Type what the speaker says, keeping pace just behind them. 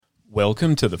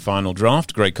Welcome to the Final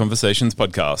Draft Great Conversations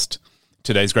podcast.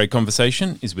 Today's great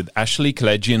conversation is with Ashley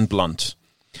Kalajian-Blunt.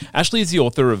 Ashley is the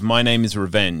author of My Name is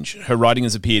Revenge. Her writing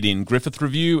has appeared in Griffith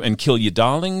Review and Kill Your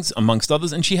Darlings, amongst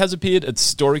others, and she has appeared at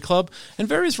Story Club and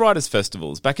various writers'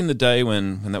 festivals back in the day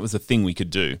when that was a thing we could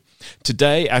do.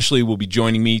 Today, Ashley will be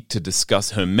joining me to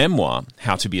discuss her memoir,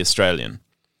 How to Be Australian.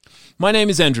 My name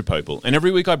is Andrew Popel, and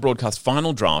every week I broadcast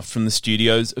Final Draft from the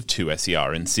studios of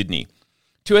 2SER in Sydney.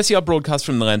 2SER broadcasts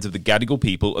from the lands of the Gadigal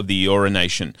people of the Eora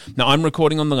Nation. Now, I'm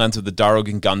recording on the lands of the Darug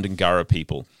and Gundungurra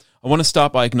people. I want to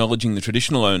start by acknowledging the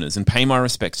traditional owners and pay my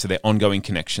respects to their ongoing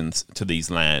connections to these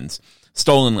lands.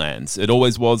 Stolen lands. It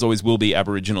always was, always will be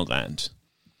Aboriginal land.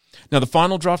 Now, the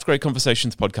Final Draft Great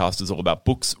Conversations podcast is all about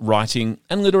books, writing,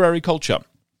 and literary culture.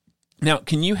 Now,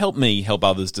 can you help me help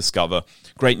others discover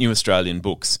great new Australian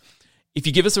books? If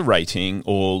you give us a rating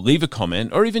or leave a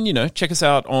comment or even, check us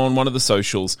out on one of the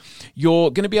socials,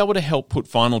 you're going to be able to help put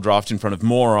Final Draft in front of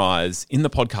more eyes in the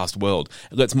podcast world.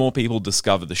 It lets more people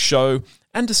discover the show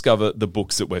and discover the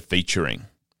books that we're featuring.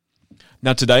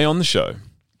 Now, today on the show,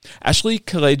 Ashley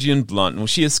Kalajian-Blunt,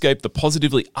 she escaped the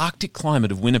positively Arctic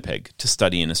climate of Winnipeg to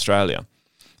study in Australia.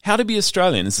 How to Be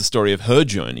Australian is the story of her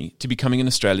journey to becoming an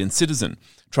Australian citizen,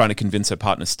 trying to convince her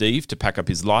partner Steve to pack up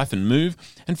his life and move,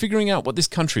 and figuring out what this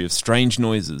country of strange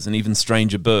noises and even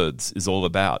stranger birds is all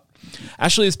about.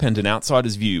 Ashley has penned an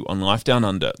outsider's view on life down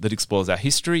under that explores our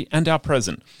history and our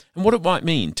present, and what it might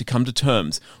mean to come to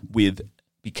terms with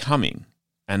becoming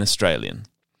an Australian.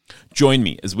 Join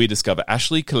me as we discover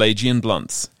Ashley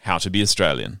Kalajian-Blunt's How to Be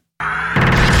Australian.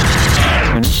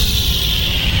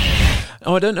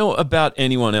 Oh, I don't know about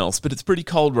anyone else, but it's pretty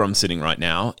cold where I'm sitting right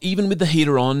now. Even with the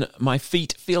heater on, my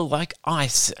feet feel like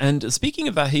ice. And speaking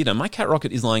of that heater, my cat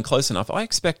Rocket is lying close enough. I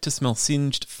expect to smell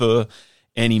singed fur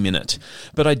any minute.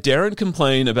 But I daren't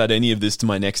complain about any of this to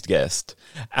my next guest.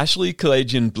 Ashley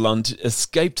Kalajian-Blunt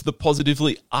escaped the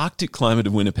positively Arctic climate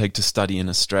of Winnipeg to study in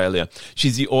Australia.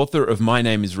 She's the author of My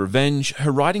Name is Revenge.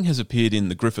 Her writing has appeared in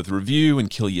the Griffith Review and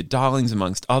Kill Your Darlings,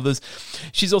 amongst others.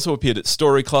 She's also appeared at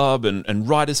Story Club and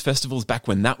writers' festivals back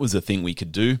when that was a thing we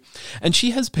could do. And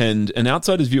she has penned an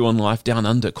outsider's view on life down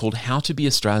under called How to Be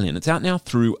Australian. It's out now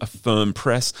through Affirm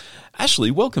Press.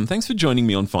 Ashley, welcome. Thanks for joining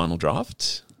me on Final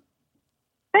Draft.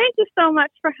 Thank you so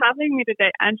much for having me today,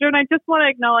 Andrew. And I just want to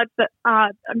acknowledge that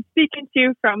I'm speaking to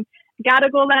you from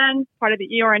Gadigal land, part of the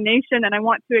Eora Nation, and I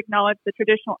want to acknowledge the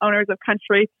traditional owners of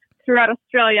country throughout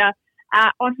Australia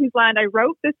on whose land I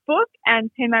wrote this book and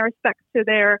pay my respects to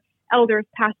their elders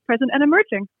past, present, and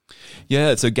emerging.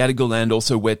 Yeah, so Gadigal land,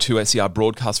 also where 2SER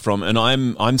broadcasts from, and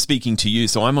I'm speaking to you.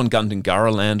 So I'm on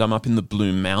Gundungurra land. I'm up in the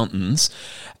Blue Mountains,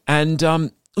 and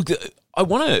look.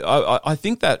 I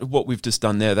think that what we've just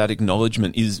done there, that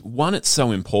acknowledgement is, one, it's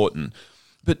so important,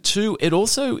 but two, it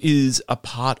also is a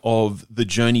part of the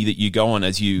journey that you go on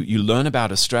as you learn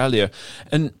about Australia.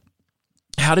 And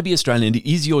How to Be Australian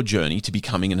is your journey to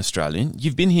becoming an Australian.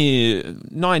 You've been here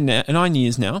 9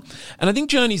 years now, and I think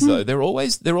journeys, though, they're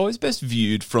always best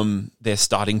viewed from their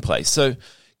starting place. So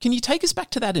can you take us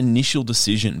back to that initial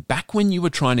decision, back when you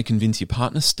were trying to convince your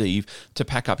partner Steve to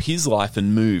pack up his life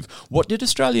and move? What did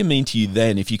Australia mean to you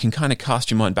then, if you can kind of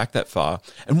cast your mind back that far?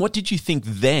 And what did you think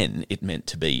then it meant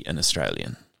to be an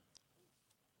Australian?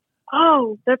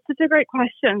 Oh, that's such a great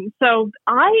question. So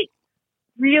I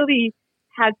really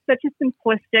had such a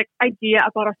simplistic idea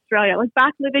about Australia. Like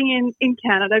back living in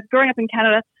Canada, growing up in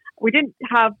Canada, we didn't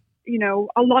have,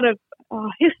 a lot of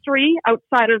history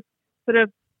outside of sort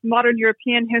of modern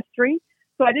European history.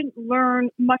 So I didn't learn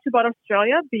much about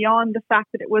Australia beyond the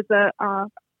fact that it was a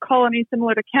colony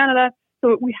similar to Canada.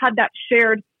 So we had that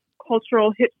shared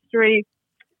cultural history.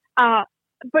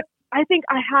 But I think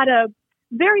I had a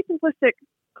very simplistic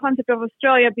concept of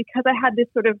Australia because I had this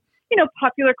sort of,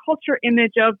 popular culture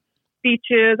image of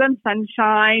beaches and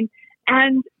sunshine.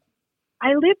 And I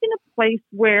lived in a place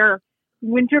where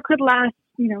winter could last,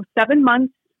 7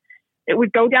 months. It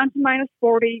would go down to minus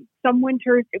 40. Some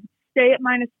winters, it would stay at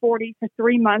minus 40 for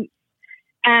 3 months.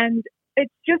 And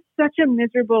it's just such a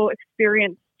miserable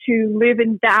experience to live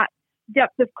in that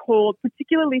depth of cold,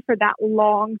 particularly for that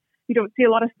long. You don't see a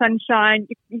lot of sunshine.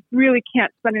 You really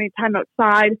can't spend any time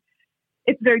outside.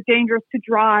 It's very dangerous to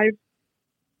drive.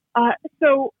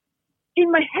 So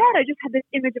in my head, I just had this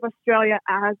image of Australia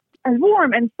as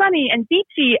warm and sunny and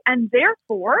beachy, and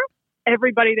therefore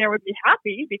everybody there would be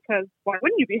happy, because why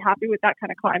wouldn't you be happy with that kind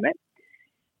of climate?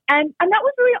 And that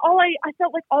was really all I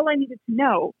felt like all I needed to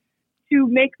know to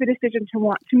make the decision to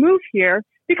want to move here,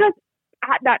 because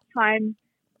at that time,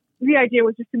 the idea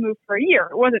was just to move for a year.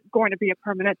 It wasn't going to be a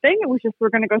permanent thing. It was just, we're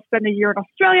going to go spend a year in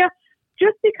Australia,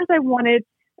 just because I wanted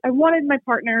my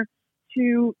partner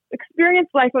to experience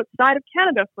life outside of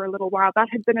Canada for a little while. That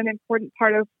had been an important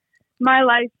part of my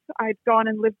life. I'd gone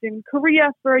and lived in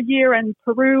Korea for a year and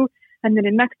Peru and then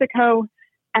in Mexico.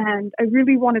 And I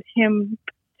really wanted him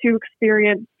to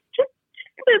experience just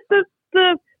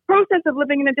the process of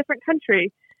living in a different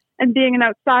country and being an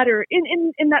outsider in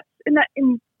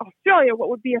Australia, what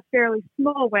would be a fairly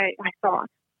small way, I thought.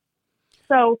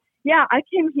 So yeah, I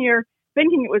came here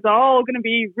thinking it was all going to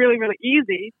be really, really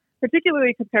easy,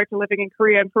 particularly compared to living in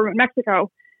Korea and Peru and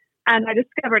Mexico. And I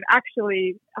discovered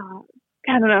actually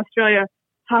Canada and Australia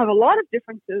have a lot of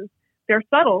differences. They're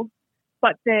subtle,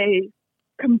 but they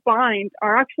combined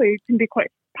can be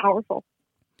quite powerful.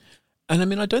 And I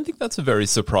mean, I don't think that's a very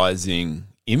surprising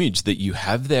image that you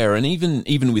have there. And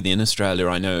even within Australia,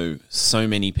 I know so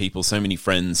many people, so many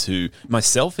friends who,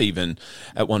 myself even,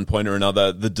 at one point or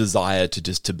another, the desire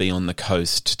to be on the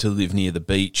coast, to live near the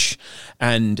beach.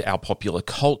 And our popular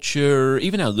culture,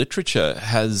 even our literature,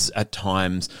 has at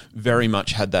times very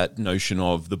much had that notion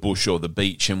of the bush or the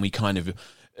beach. And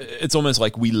it's almost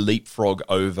like we leapfrog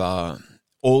over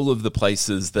all of the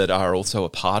places that are also a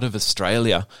part of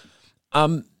Australia.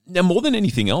 Now, more than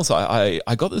anything else, I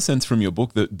got the sense from your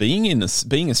book that being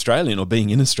Australian or being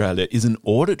in Australia is an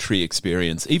auditory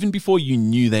experience. Even before you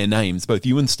knew their names, both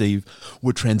you and Steve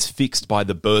were transfixed by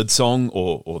the birdsong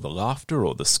or the laughter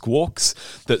or the squawks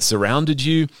that surrounded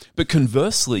you. But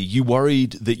conversely, you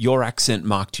worried that your accent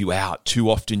marked you out. Too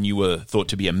often you were thought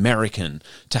to be American,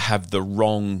 to have the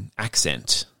wrong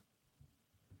accent.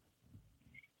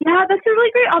 Yeah, that's a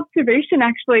really great observation,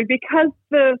 actually, because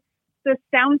the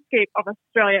soundscape of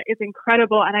Australia is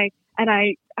incredible, and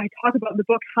I talk about in the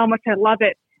book how much I love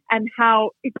it and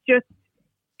how it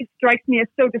strikes me as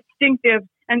so distinctive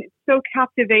and it's so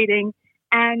captivating,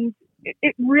 and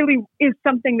it really is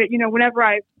something that, whenever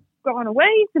I've gone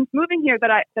away since moving here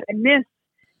that I miss.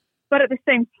 But at the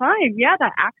same time, yeah,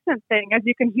 that accent thing, as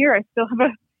you can hear, I still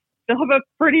have a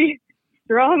pretty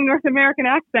strong North American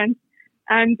accent,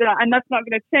 and that's not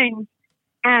going to change.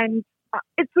 And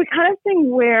it's the kind of thing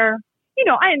where,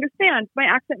 I understand my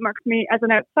accent marks me as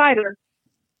an outsider.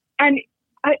 And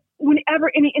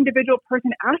whenever any individual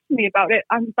person asks me about it,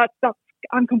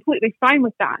 I'm completely fine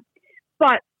with that.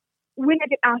 But when I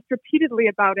get asked repeatedly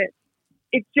about it,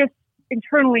 it just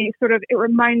internally it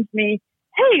reminds me,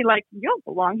 hey, you don't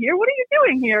belong here. What are you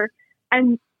doing here?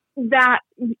 And that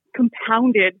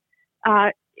compounded,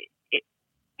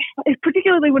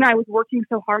 particularly when I was working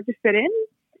so hard to fit in,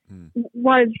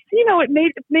 was, it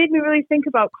made me really think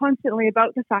constantly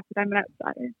about the fact that I'm an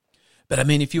outsider. But I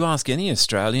mean, if you ask any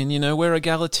Australian, we're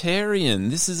egalitarian.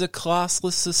 This is a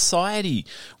classless society.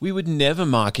 We would never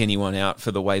mark anyone out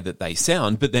for the way that they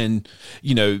sound. But then,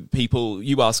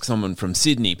 you ask someone from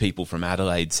Sydney, people from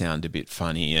Adelaide sound a bit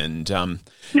funny. And,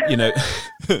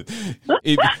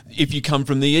 if you come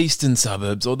from the eastern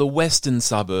suburbs or the western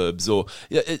suburbs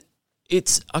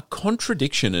it's a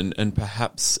contradiction and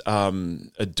perhaps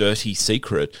a dirty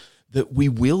secret that we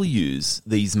will use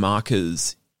these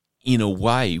markers in a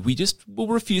way. We just will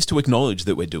refuse to acknowledge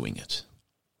that we're doing it.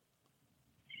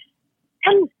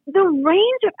 And the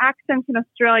range of accents in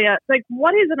Australia,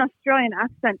 what is an Australian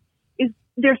accent,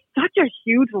 there's such a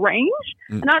huge range.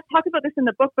 And I talk about this in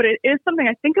the book, but it is something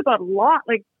I think about a lot.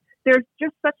 There's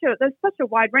such a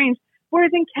wide range.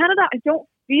 Whereas in Canada, I don't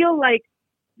feel like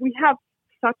we have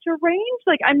such a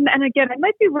range. And again, I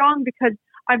might be wrong because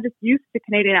I'm just used to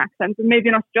Canadian accents, and maybe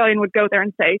an Australian would go there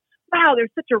and say, wow, there's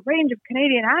such a range of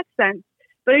Canadian accents.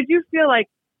 But I do feel like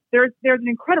there's an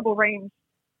incredible range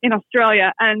in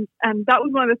Australia. And that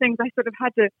was one of the things I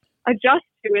had to adjust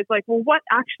to, is what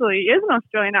actually is an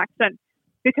Australian accent?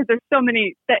 Because there's so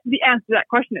many, that the answer to that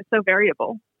question is so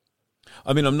variable.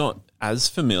 I mean, I'm not as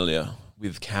familiar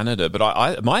with Canada,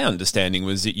 but my understanding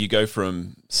was that you go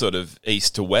from sort of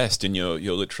east to west, and you're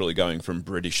literally going from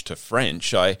British to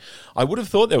French. I would have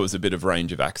thought there was a bit of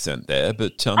range of accent there,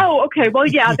 but oh, okay. Well,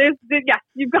 yeah,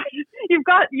 you've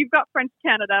got French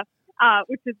Canada,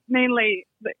 which is mainly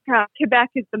Quebec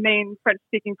is the main French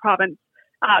speaking province.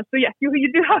 So yes,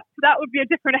 you do have, that would be a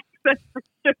different accent for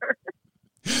sure.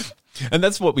 And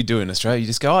that's what we do in Australia. You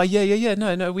just go, oh, yeah,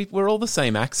 no, we're all the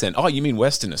same accent. Oh, you mean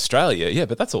Western Australia? Yeah,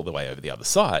 but that's all the way over the other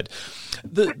side.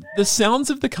 The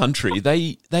sounds of the country,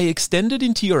 they extended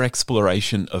into your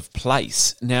exploration of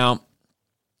place. Now,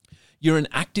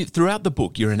 throughout the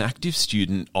book, you're an active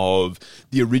student of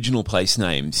the original place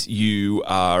names. You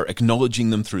are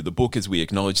acknowledging them through the book as we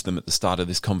acknowledged them at the start of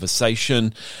this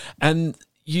conversation. And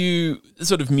you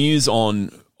sort of muse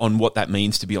on on what that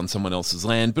means to be on someone else's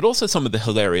land, but also some of the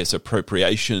hilarious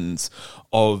appropriations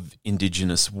of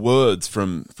Indigenous words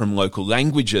from local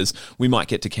languages. We might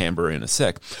get to Canberra in a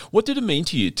sec. What did it mean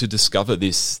to you to discover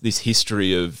this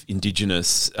history of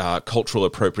Indigenous cultural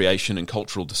appropriation and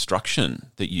cultural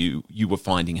destruction that you were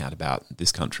finding out about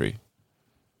this country?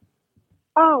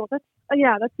 Oh, that's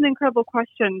an incredible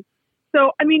question.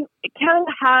 So, I mean,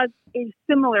 Canada has a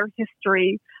similar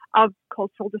history of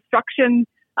cultural destruction.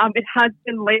 It has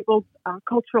been labeled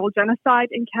cultural genocide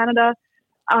in Canada,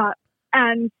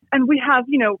 and we have,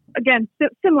 again,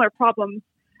 similar problems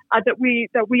that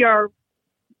we are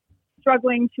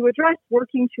struggling to address,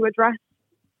 working to address,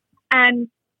 and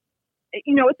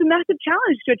it's a massive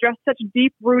challenge to address such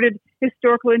deep-rooted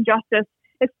historical injustice,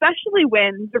 especially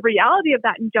when the reality of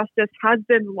that injustice has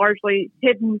been largely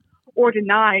hidden or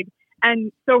denied,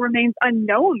 and so remains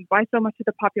unknown by so much of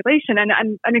the population. And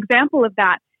an example of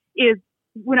that is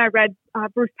when I read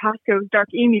Bruce Pascoe's Dark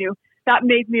Emu. That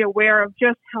made me aware of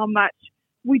just how much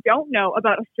we don't know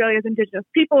about Australia's Indigenous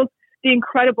peoples, the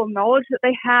incredible knowledge that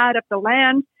they had of the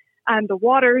land and the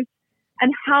waters,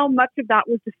 and how much of that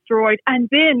was destroyed and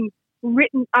then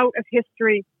written out of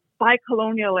history by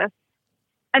colonialists.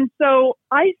 And so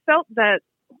I felt that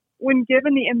when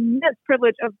given the immense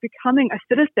privilege of becoming a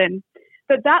citizen,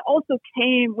 that also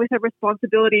came with a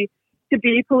responsibility to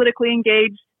be politically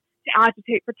engaged, to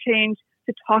agitate for change,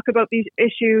 to talk about these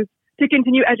issues, to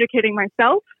continue educating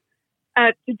myself,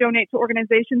 to donate to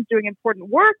organizations doing important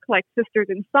work like Sisters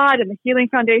Inside and the Healing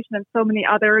Foundation and so many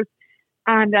others.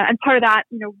 And part of that,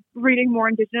 reading more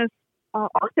Indigenous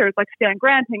authors like Stan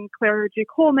Grant and Claire G.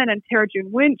 Coleman and Tara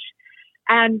June Winch.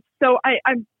 And so I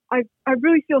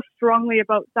really feel strongly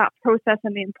about that process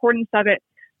and the importance of it,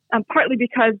 partly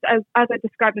because, as I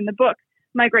described in the book,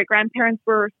 my great-grandparents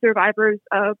were survivors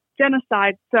of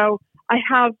genocide. So I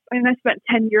spent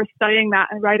 10 years studying that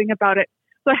and writing about it.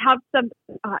 So I have some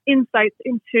insights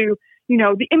into,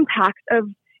 the impact of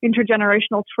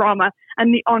intergenerational trauma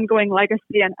and the ongoing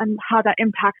legacy and how that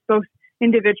impacts both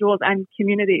individuals and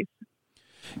communities.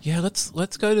 Yeah,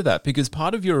 let's go to that, because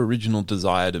part of your original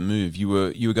desire to move, you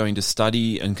were going to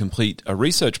study and complete a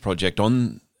research project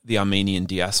on the Armenian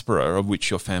diaspora, of which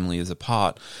your family is a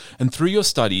part. And through your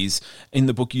studies, in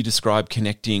the book you describe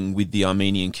connecting with the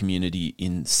Armenian community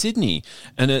in Sydney.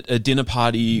 And at a dinner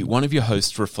party, one of your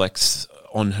hosts reflecting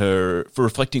on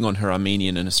her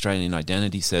Armenian and Australian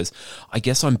identity, says, "I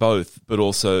guess I'm both, but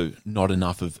also not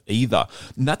enough of either."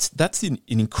 And that's an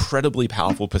incredibly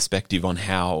powerful perspective on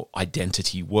how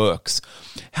identity works.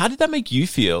 How did that make you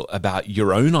feel about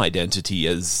your own identity,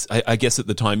 as I guess at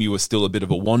the time you were still a bit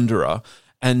of a wanderer,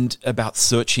 and about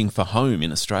searching for home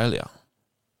in Australia?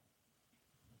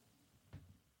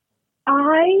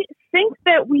 I think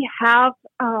that we have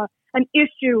an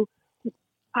issue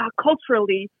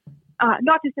culturally,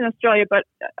 not just in Australia, but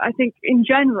I think in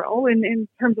general, in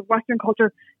terms of Western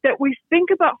culture, that we think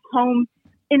about home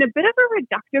in a bit of a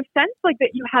reductive sense, like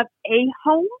that you have a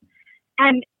home.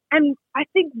 And I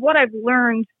think what I've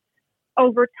learned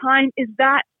over time is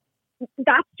that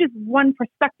that's just one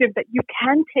perspective that you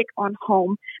can take on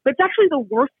home, but it's actually the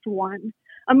worst one.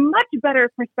 A much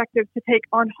better perspective to take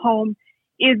on home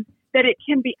is that it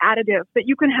can be additive, that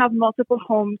you can have multiple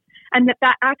homes, and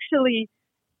that actually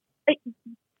it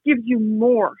gives you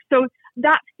more. So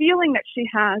that feeling that she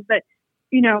has, that,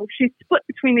 she's split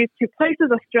between these two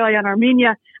places, Australia and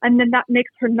Armenia, and then that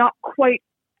makes her not quite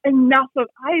enough of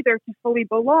either to fully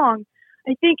belong.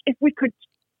 I think if we could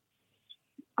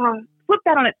flip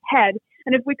that on its head,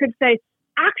 and if we could say,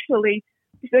 actually,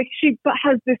 she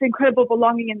has this incredible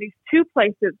belonging in these two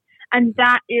places, and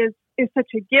that is such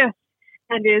a gift,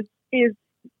 and is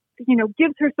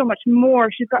gives her so much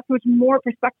more. She's got so much more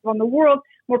perspective on the world,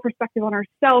 more perspective on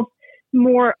herself,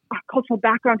 more cultural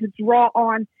background to draw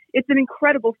on. It's an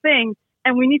incredible thing,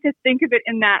 and we need to think of it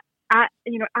in that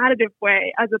additive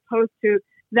way, as opposed to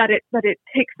that it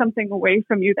takes something away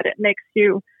from you, that it makes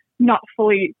you not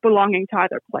fully belonging to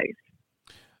either place.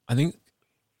 I think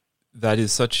that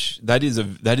is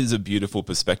a beautiful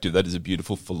perspective. That is a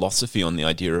beautiful philosophy on the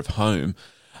idea of home.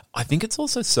 I think it's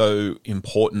also so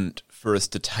important for us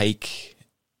to take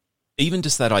even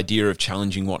just that idea of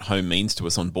challenging what home means to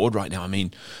us on board right now. I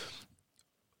mean,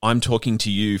 I'm talking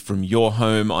to you from your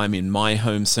home. I'm in my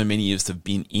home. So many of us have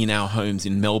been in our homes.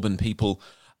 In Melbourne, people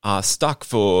are stuck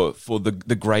for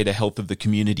the greater health of the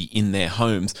community in their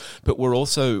homes. But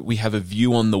we have a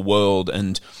view on the world.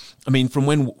 And I mean, from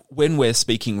when we're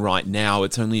speaking right now,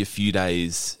 it's only a few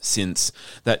days since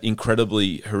that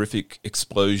incredibly horrific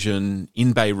explosion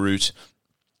in Beirut,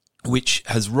 which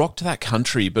has rocked that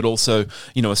country, but also,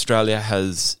 you know, Australia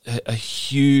has a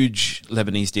huge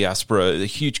Lebanese diaspora, a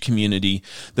huge community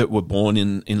that were born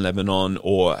in Lebanon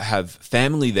or have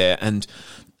family there. And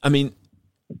I mean,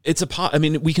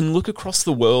 we can look across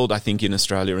the world, I think, in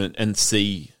Australia and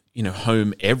see, you know,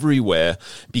 home everywhere,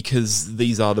 because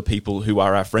these are the people who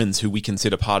are our friends, who we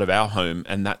consider part of our home,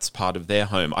 and that's part of their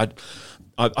home.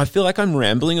 I feel like I'm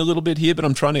rambling a little bit here, but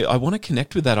I want to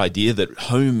connect with that idea that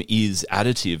home is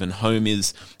additive and home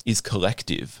is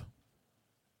collective.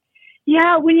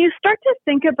 Yeah, when you start to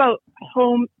think about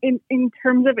home in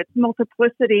terms of its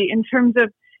multiplicity, in terms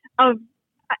of,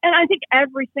 and I think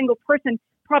every single person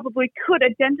probably could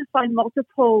identify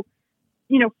multiple,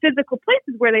 you know, physical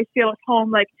places where they feel at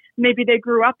home. Like maybe they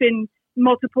grew up in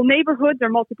multiple neighborhoods or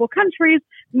multiple countries.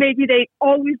 Maybe they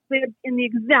always lived in the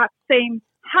exact same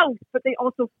house, but they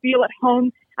also feel at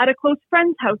home at a close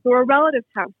friend's house or a relative's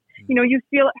house. You know, you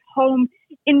feel at home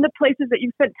in the places that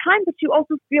you spent time, but you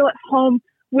also feel at home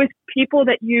with people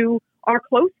that you are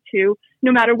close to,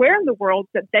 no matter where in the world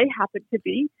that they happen to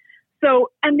be. So,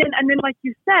 and then like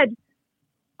you said,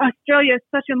 Australia is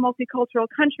such a multicultural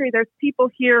country. There's people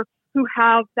here who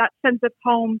have that sense of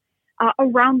home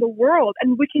around the world,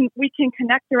 and we can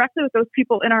connect directly with those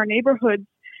people in our neighborhoods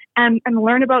and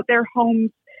learn about their homes.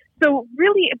 So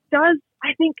really, it does.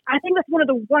 I think that's one of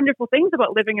the wonderful things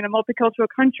about living in a multicultural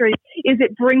country is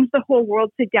it brings the whole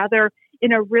world together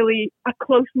in a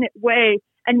close-knit way,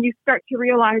 and you start to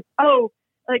realize,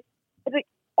 like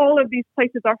all of these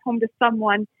places are home to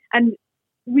someone, and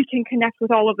we can connect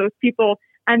with all of those people,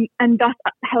 and thus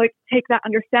take that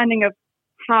understanding of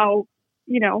how,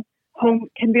 you know, home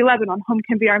can be Lebanon, home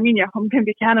can be Armenia, home can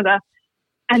be Canada,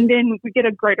 and then we get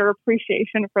a greater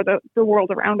appreciation for the world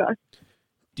around us.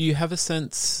 Do you have a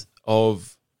sense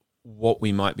of what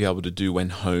we might be able to do when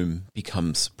home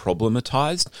becomes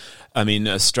problematized? I mean,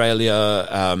 Australia,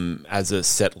 as a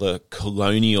settler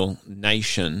colonial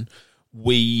nation,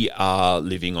 we are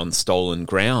living on stolen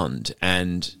ground,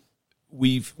 and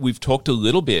we've talked a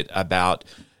little bit about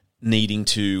needing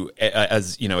to,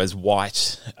 as you know, as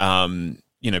white,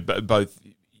 you know, both.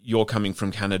 You're coming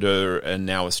from Canada and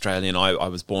now Australian. I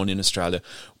was born in Australia.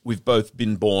 We've both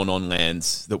been born on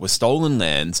lands that were stolen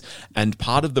lands, and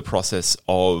part of the process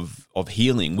of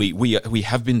healing, we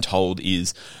have been told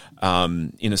is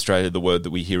in Australia the word that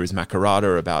we hear is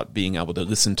makarata, about being able to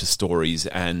listen to stories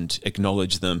and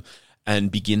acknowledge them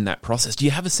and begin that process. Do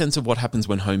you have a sense of what happens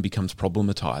when home becomes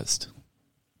problematized?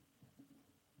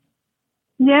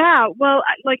 Yeah, well,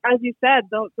 like as you said,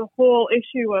 the whole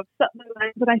issue of settler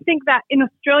lands, but I think that in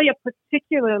Australia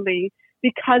particularly,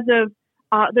 because of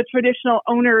the traditional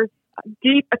owners'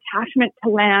 deep attachment to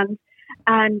land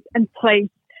and place,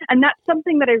 and that's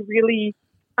something that I really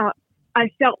I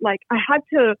felt like I had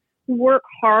to work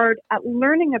hard at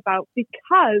learning about,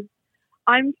 because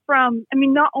I'm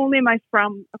not only am I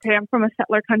I'm from a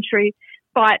settler country,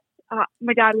 but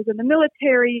my dad was in the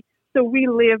military. So we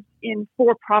lived in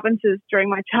 4 provinces during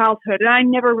my childhood, and I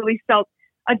never really felt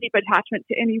a deep attachment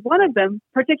to any one of them,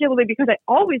 particularly because I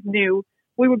always knew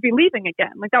we would be leaving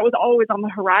again. Like that was always on the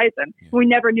horizon. Yeah. We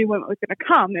never knew when it was going to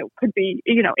come. It could be,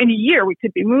 you know, in a year we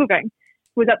could be moving.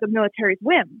 It was at the military's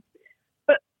whim.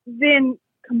 But then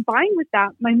combined with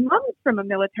that, my mom is from a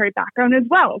military background as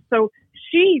well. So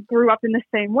she grew up in the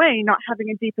same way, not having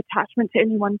a deep attachment to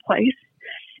any one place.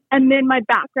 And then my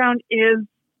background is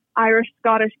Irish,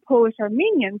 Scottish, Polish,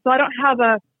 Armenian. So I don't have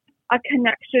a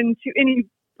connection to any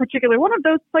particular one of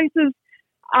those places.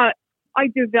 I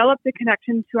developed a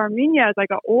connection to Armenia as I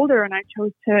got older, and I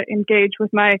chose to engage with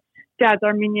my dad's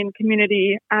Armenian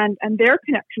community and their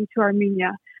connection to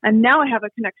Armenia. And now I have a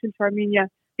connection to Armenia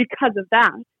because of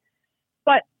that.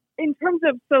 But in terms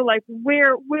of, so like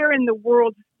where in the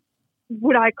world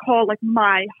would I call like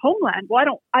my homeland?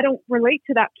 Well, I don't relate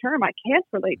to that term. I can't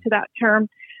relate to that term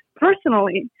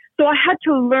personally. So I had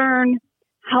to learn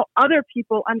how other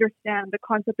people understand the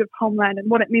concept of homeland and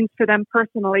what it means for them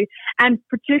personally, and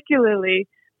particularly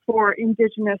for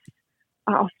Indigenous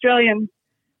Australians.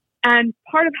 And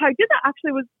part of how I did that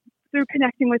actually was through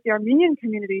connecting with the Armenian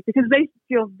community, because they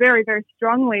feel very, very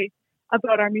strongly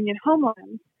about Armenian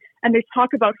homeland. And they talk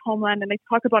about homeland and they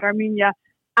talk about Armenia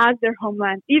as their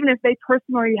homeland, even if they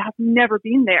personally have never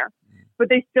been there. But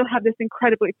they still have this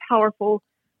incredibly powerful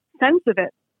sense of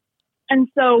it. And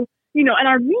so, you know, and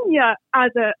Armenia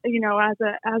as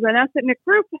an ethnic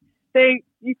group,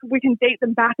 we can date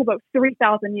them back about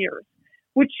 3,000 years,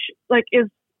 which like is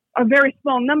a very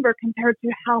small number compared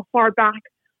to how far back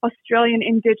Australian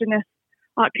Indigenous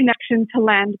connection to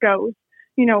land goes.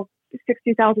 You know,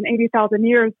 60,000, 80,000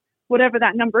 years, whatever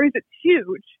that number is, it's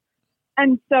huge.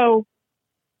 And so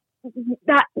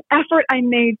that effort I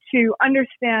made to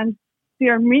understand the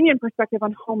Armenian perspective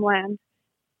on homeland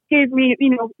gave me,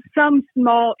 some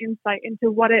small insight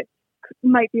into what it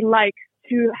might be like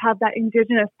to have that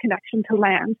indigenous connection to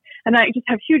land. And I just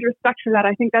have huge respect for that.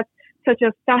 I think that's such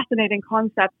a fascinating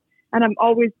concept. And I'm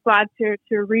always glad to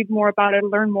read more about it,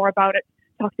 learn more about it,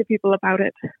 talk to people about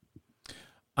it.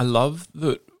 I love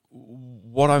that.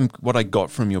 What I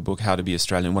got from your book, How to Be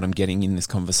Australian, what I'm getting in this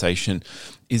conversation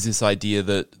is this idea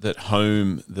that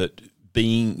home, that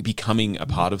becoming a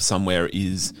part of somewhere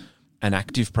is an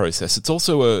active process. It's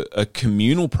also a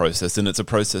communal process, and it's a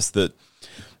process that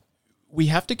we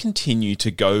have to continue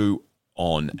to go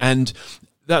on. And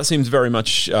that seems very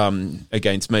much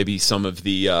against maybe some of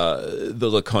the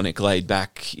laconic,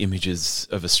 laid-back images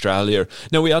of Australia.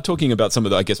 Now, we are talking about some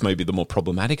of the, I guess, maybe the more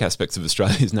problematic aspects of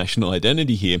Australia's national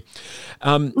identity here.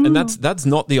 And that's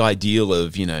not the ideal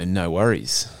of, no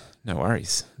worries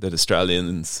that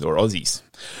Australians or Aussies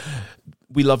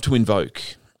we love to invoke.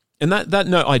 And that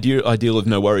no ideal of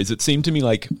no worries, it seemed to me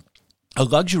like a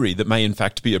luxury that may in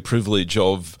fact be a privilege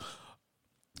of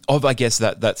I guess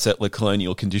that settler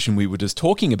colonial condition we were just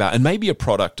talking about, and maybe a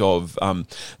product of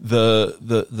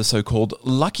the so-called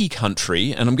lucky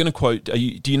country. And I'm going to quote: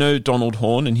 do you know Donald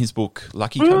Horne and his book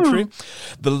Lucky Country?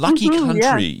 The lucky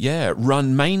country,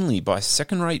 run mainly by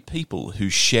second-rate people who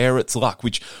share its luck,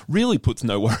 which really puts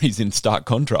no worries in stark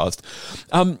contrast.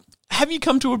 Have you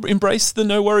come to embrace the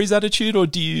no worries attitude, or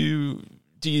do you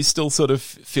still sort of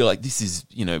feel like this is,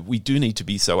 we do need to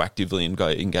be so actively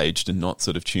engaged and not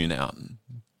sort of tune out?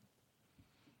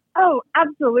 Oh,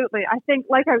 absolutely. I think,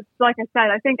 like I said,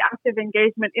 I think active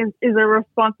engagement is a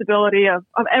responsibility of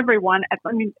everyone.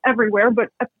 I mean, everywhere, but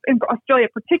in Australia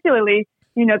particularly,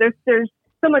 there's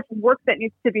so much work that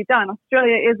needs to be done.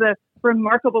 Australia is a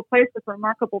remarkable place with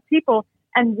remarkable people,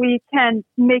 and we can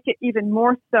make it even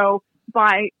more so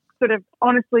by sort of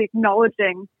honestly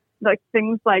acknowledging like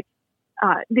things like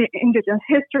the Indigenous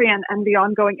history and the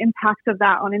ongoing impacts of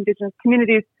that on Indigenous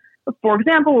communities. For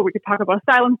example, we could talk about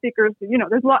asylum seekers.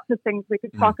 There's lots of things we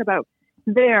could talk about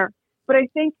there. But I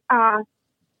think, oh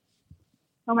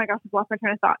my gosh, I've lost my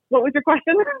train of thought. What was your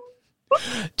question?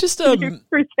 Just,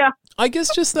 I guess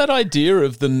just that idea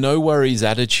of the no worries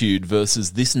attitude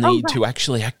versus this need to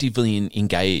actually actively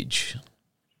engage.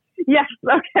 Yes.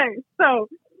 Okay. So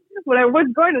what I was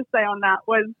going to say on that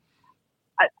was,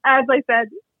 as I said,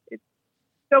 it's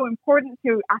so important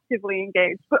to actively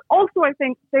engage. But also I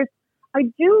think I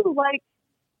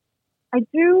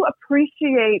do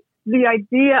appreciate the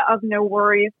idea of no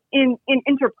worries in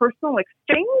interpersonal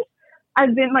exchange. As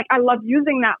in, like, I love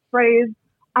using that phrase.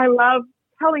 I love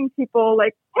telling people,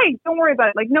 like, hey, don't worry about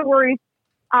it. Like, no worries.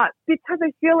 Because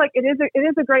I feel like it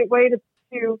is a great way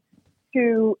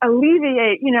to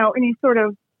alleviate, any sort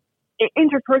of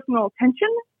interpersonal tension,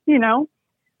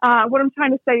 What I'm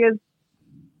trying to say is,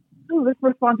 this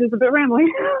response is a bit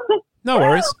rambling. No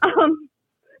worries.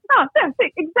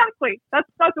 Exactly. That's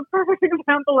a perfect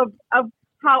example of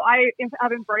how I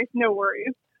have embraced no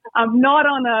worries. Not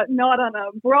on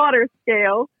a broader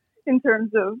scale in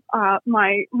terms of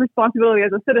my responsibility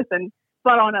as a citizen,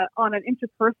 but on an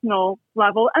interpersonal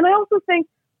level. And I also think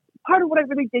part of what I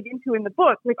really dig into in the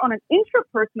book, like on an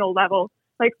intrapersonal level,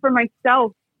 like for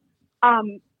myself, part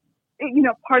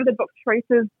of the book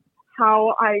traces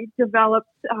how I developed,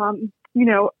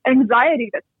 anxiety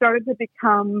that started to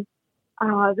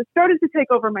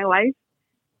take over my life,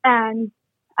 and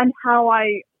how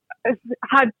I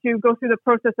had to go through the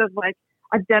process of like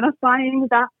identifying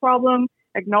that problem,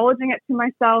 acknowledging it to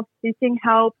myself, seeking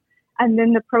help, and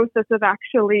then the process of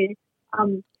actually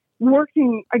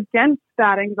working against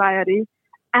that anxiety.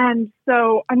 And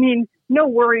so, I mean, no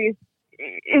worries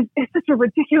is such a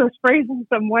ridiculous phrase in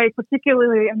some way,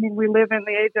 particularly, we live in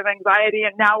the age of anxiety,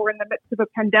 and now we're in the midst of a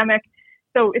pandemic.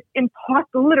 So it's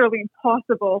literally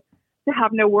impossible to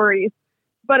have no worries.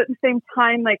 But at the same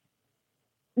time, like,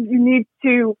 you need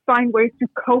to find ways to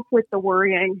cope with the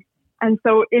worrying. And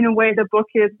so in a way, the book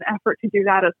is an effort to do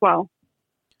that as well.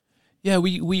 Yeah,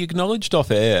 we acknowledged off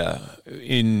air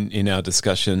in our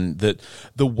discussion that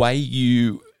the way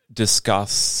you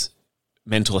discuss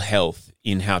mental health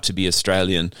in How to Be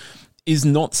Australian is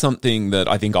not something that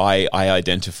I think I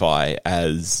identify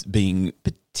as being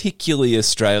particularly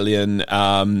Australian,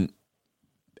 and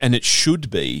it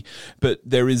should be, but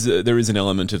there is an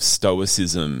element of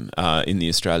stoicism in the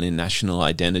Australian national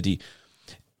identity.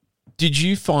 Did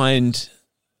you find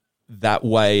that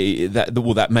way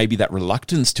that maybe that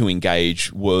reluctance to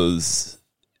engage was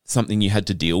something you had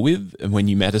to deal with when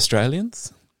you met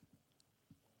Australians?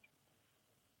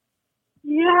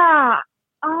 Yeah,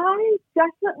 I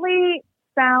definitely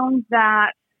found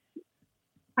that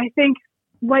I think,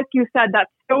 like you said, that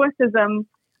stoicism,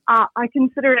 I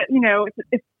consider it,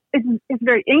 it's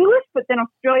very English, but then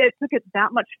Australia took it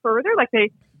that much further. Like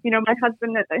my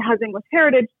husband has English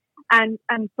heritage, and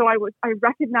so I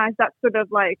recognize that sort of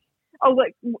like,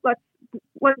 we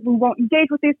won't engage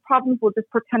with these problems. We'll just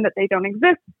pretend that they don't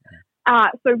exist. So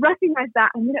I recognize that,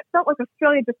 and then it felt like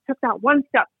Australia just took that one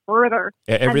step further.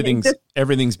 Yeah,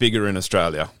 everything's bigger in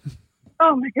Australia.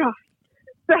 Oh my gosh!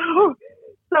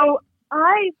 So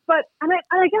I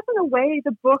guess in a way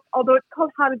the book, although it's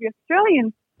called How to Be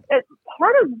Australian,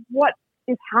 part of what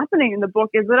is happening in the book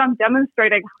is that I'm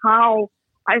demonstrating how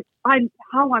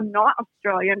I'm not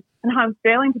Australian and how I'm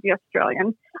failing to be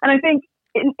Australian, and I think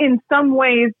in some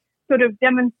ways sort of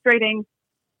demonstrating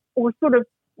or sort of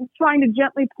trying to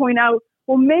gently point out,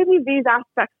 well, maybe these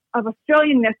aspects of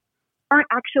Australianness aren't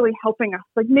actually helping us.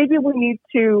 Like maybe we need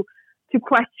to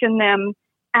question them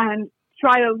and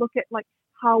try to look at like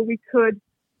how we could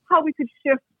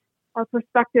shift our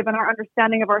perspective and our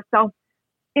understanding of ourselves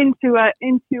into a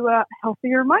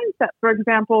healthier mindset, for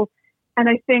example. And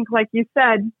I think, like you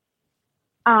said,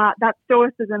 that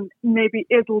stoicism maybe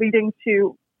is leading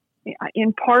to,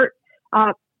 in part,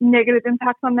 negative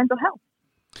impacts on mental health.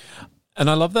 And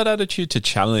I love that attitude to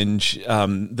challenge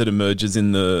that emerges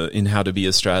in How to Be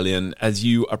Australian as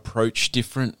you approach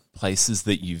different places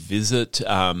that you visit.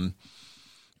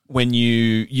 When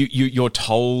you're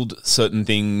told certain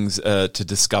things to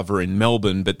discover in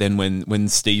Melbourne, but then when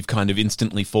Steve kind of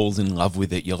instantly falls in love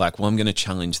with it, you're like, well, I'm going to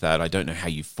challenge that. I don't know how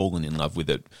you've fallen in love with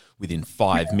it within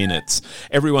 5 minutes.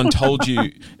 Everyone told you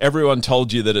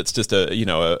that it's just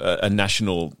a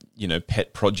national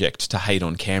pet project to hate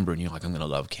on Canberra, and you're like, I'm going to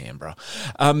love Canberra.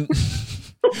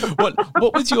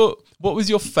 What was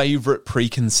your favourite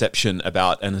preconception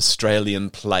about an Australian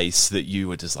place that you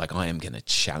were just like, I am going to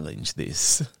challenge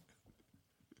this?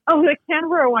 Oh, the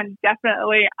Canberra one,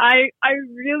 definitely. I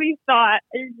really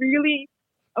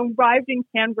arrived in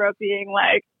Canberra being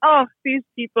like, oh, these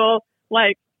people,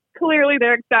 like, clearly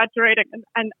they're exaggerating,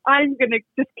 and I'm going to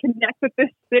just connect with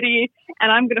this city,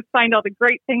 and I'm going to find all the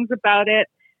great things about it.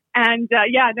 And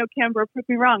Canberra proved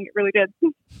me wrong. It really did.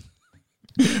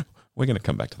 We're going to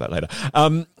come back to that later.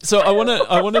 So I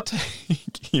want to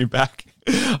take you back.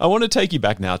 I want to take you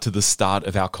back now to the start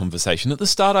of our conversation. At the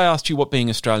start, I asked you what being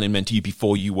Australian meant to you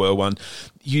before you were one.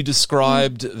 You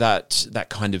described that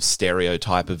kind of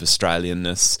stereotype of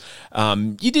Australianness.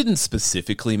 You didn't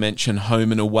specifically mention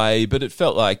home and away, but it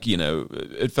felt like you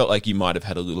might have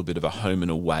had a little bit of a home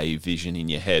and away vision in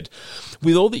your head.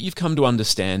 With all that you've come to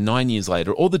understand 9 years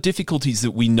later, all the difficulties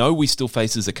that we know we still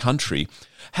face as a country,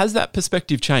 has that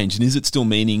perspective changed, and is it still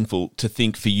meaningful to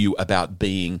think for you about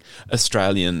being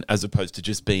Australian as opposed to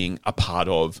just being a part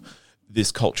of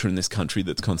this culture in this country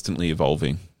that's constantly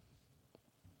evolving?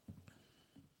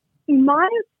 My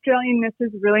Australianness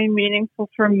is really meaningful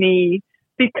for me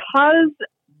because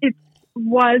it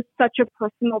was such a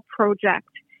personal project.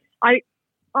 I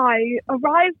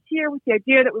arrived here with the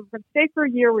idea that we were going to stay for a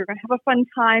year, we were going to have a fun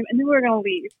time, and then we were going to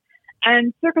leave.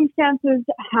 And circumstances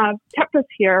have kept us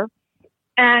here.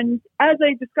 And as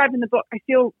I described in the book, I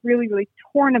feel really, really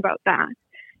torn about that.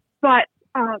 But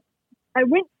I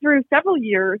went through several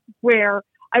years where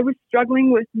I was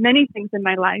struggling with many things in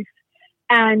my life.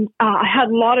 And I had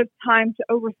a lot of time to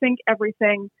overthink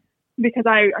everything because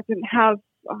I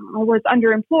was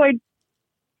underemployed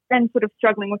and sort of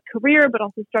struggling with career, but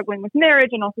also struggling with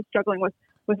marriage and also struggling with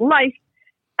life.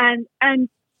 And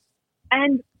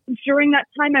during that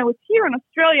time I was here in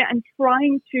Australia and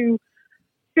trying to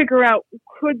figure out,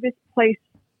 could this place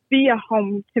be a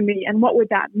home to me and what would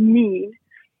that mean?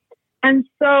 And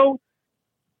so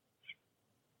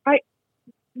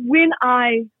when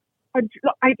I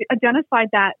identified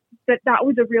that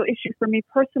was a real issue for me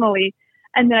personally,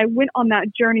 and then I went on that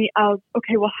journey of,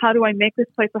 okay, well, how do I make this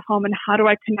place a home and how do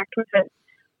I connect with it?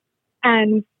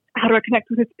 And how do I connect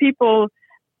with its people?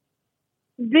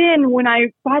 Then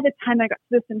by the time I got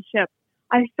citizenship,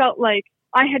 I felt like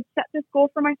I had set this goal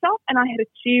for myself and I had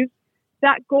achieved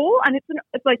that goal. And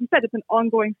it's like you said, it's an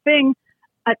ongoing thing.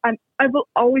 I will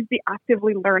always be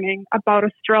actively learning about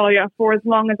Australia for as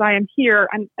long as I am here.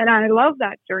 And I love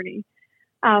that journey.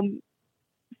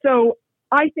 So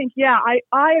I think,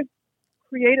 I've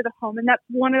created a home, and that's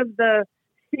one of the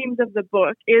themes of the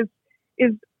book is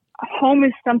home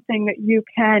is something that you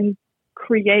can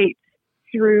create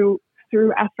through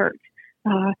effort.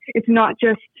 It's not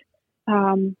just,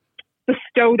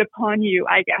 bestowed upon you,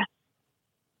 I guess.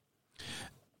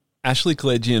 Ashley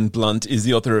Kelejian-Blunt is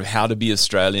the author of How to Be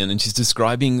Australian, and she's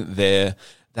describing that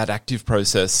active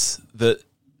process that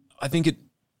I think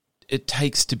it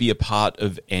takes to be a part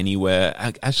of anywhere.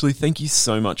 Ashley, thank you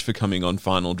so much for coming on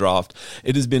Final Draft.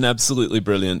 It has been absolutely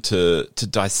brilliant to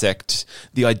dissect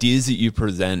the ideas that you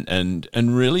present and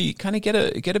really kind of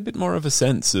get a bit more of a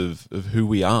sense of who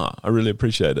we are. I really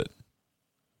appreciate it.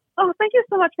 Oh, thank you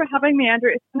so much for having me,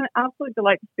 Andrew. It's been an absolute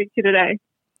delight to speak to you today.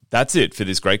 That's it for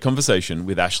this great conversation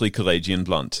with Ashley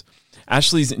Kalajian-Blunt.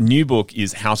 Ashley's new book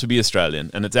is How to Be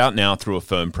Australian, and it's out now through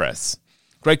Affirm Press.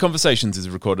 Great Conversations is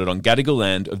recorded on Gadigal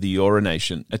land of the Eora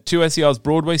Nation at 2SER's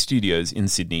Broadway studios in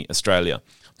Sydney, Australia.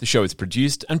 The show is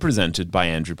produced and presented by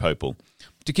Andrew Popel.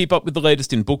 To keep up with the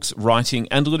latest in books, writing,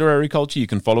 and literary culture, you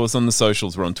can follow us on the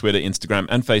socials. We're on Twitter, Instagram,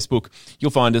 and Facebook.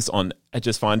 You'll find us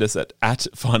at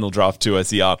Final Draft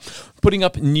 2SER, putting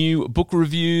up new book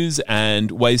reviews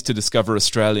and ways to discover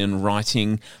Australian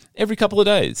writing every couple of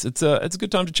days. It's a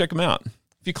good time to check them out.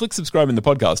 If you click subscribe in the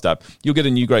podcast app, you'll get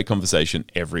a new great conversation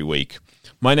every week.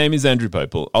 My name is Andrew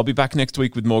Popel. I'll be back next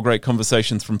week with more great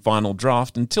conversations from Final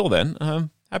Draft. Until then,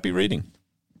 happy reading.